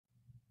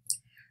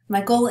My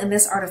goal in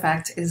this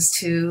artifact is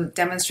to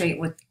demonstrate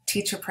what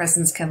teacher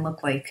presence can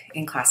look like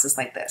in classes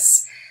like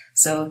this.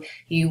 So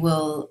you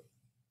will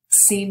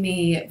see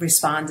me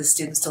respond to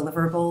students'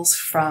 deliverables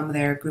from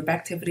their group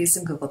activities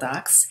in Google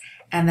Docs,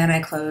 and then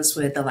I close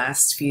with the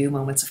last few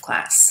moments of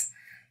class.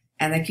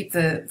 And I keep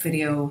the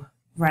video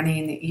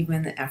running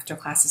even after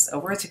class is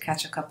over to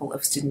catch a couple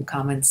of student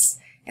comments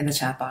in the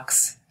chat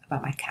box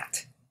about my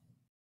cat.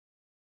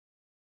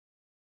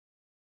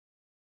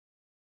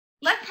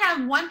 Let's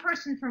have one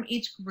person from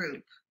each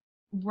group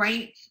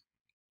write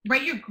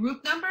your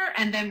group number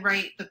and then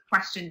write the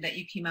question that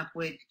you came up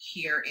with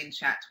here in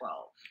chat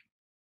 12.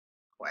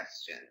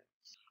 Questions.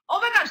 Oh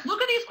my gosh,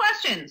 look at these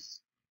questions.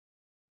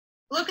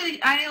 Look at it.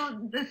 I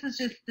know this is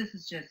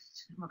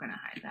just, we're going to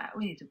hide that.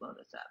 We need to blow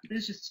this up.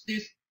 There's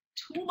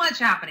too much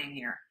happening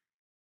here.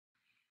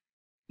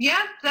 Yeah,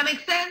 does that make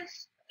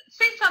sense?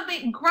 Say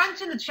something, grunt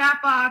in the chat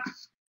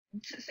box.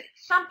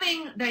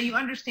 Something that you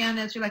understand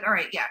as you're like, all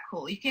right, yeah,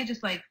 cool. You can't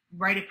just like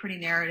write a pretty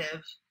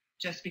narrative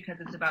just because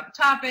it's about the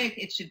topic.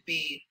 It should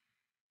be,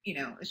 you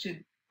know, it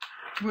should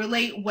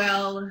relate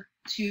well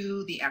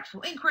to the actual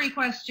inquiry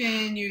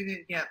question.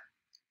 Yep.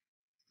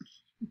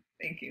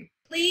 Thank you.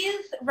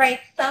 Please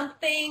write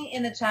something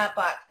in the chat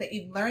box that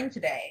you've learned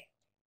today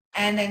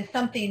and then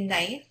something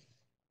nice.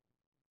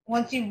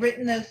 Once you've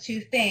written those two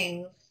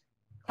things,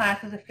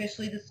 class is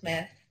officially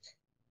dismissed.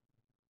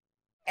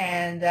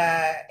 And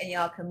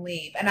y'all can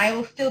leave. And I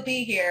will still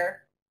be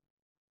here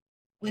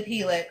with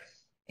Helix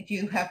if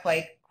you have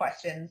like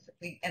questions.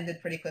 We ended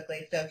pretty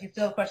quickly, so if you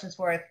still have questions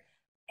for us,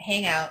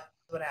 hang out.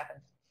 See what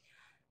happens.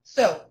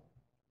 So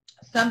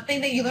something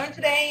that you learned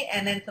today,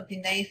 and then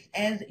something nice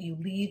as you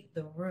leave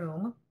the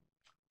room.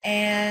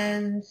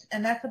 And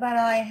that's about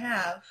all I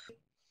have.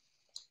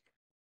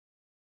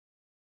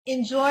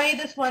 Enjoy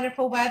this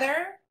wonderful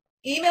weather.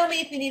 Email me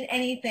if you need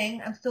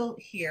anything. I'm still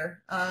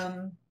here.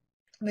 I'm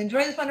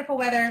enjoying this wonderful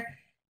weather.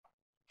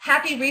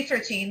 Happy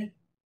researching,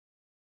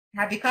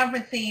 happy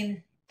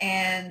conferencing,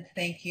 and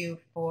thank you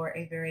for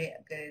a very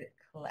good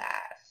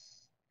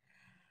class.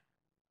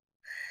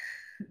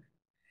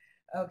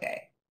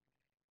 Okay.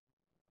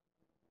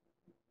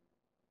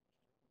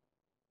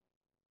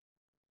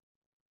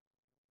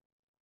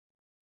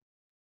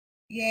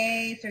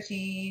 Yay,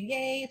 searching,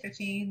 yay,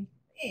 searching,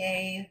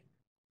 yay.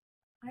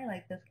 I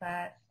like this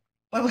class.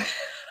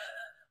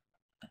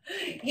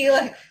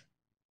 Helix.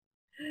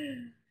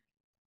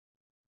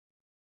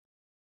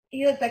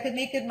 Helix, I could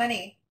make good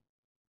money.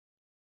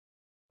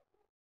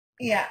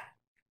 Yeah.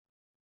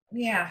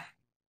 Yeah.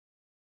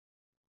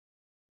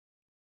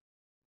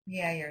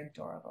 Yeah, you're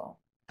adorable.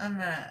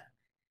 I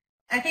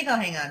think I'll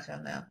hang on to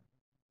him though.